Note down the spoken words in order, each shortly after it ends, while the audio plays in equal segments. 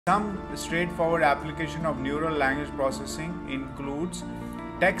Some straightforward application of neural language processing includes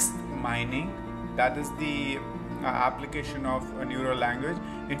text mining, that is the application of a neural language,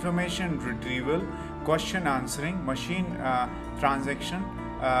 information retrieval, question answering, machine transaction,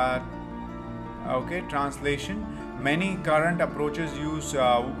 translation. Many current approaches use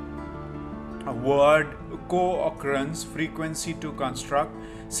word co-occurrence frequency to construct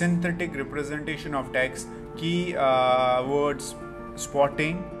synthetic representation of text, key words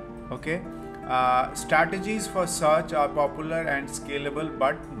spotting. Okay, strategies for search are popular and scalable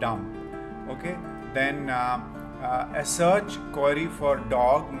but dumb. Okay, then a search query for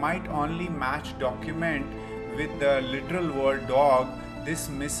dog might only match document with the literal word dog. This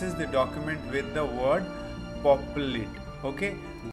misses the document with the word populate. Okay,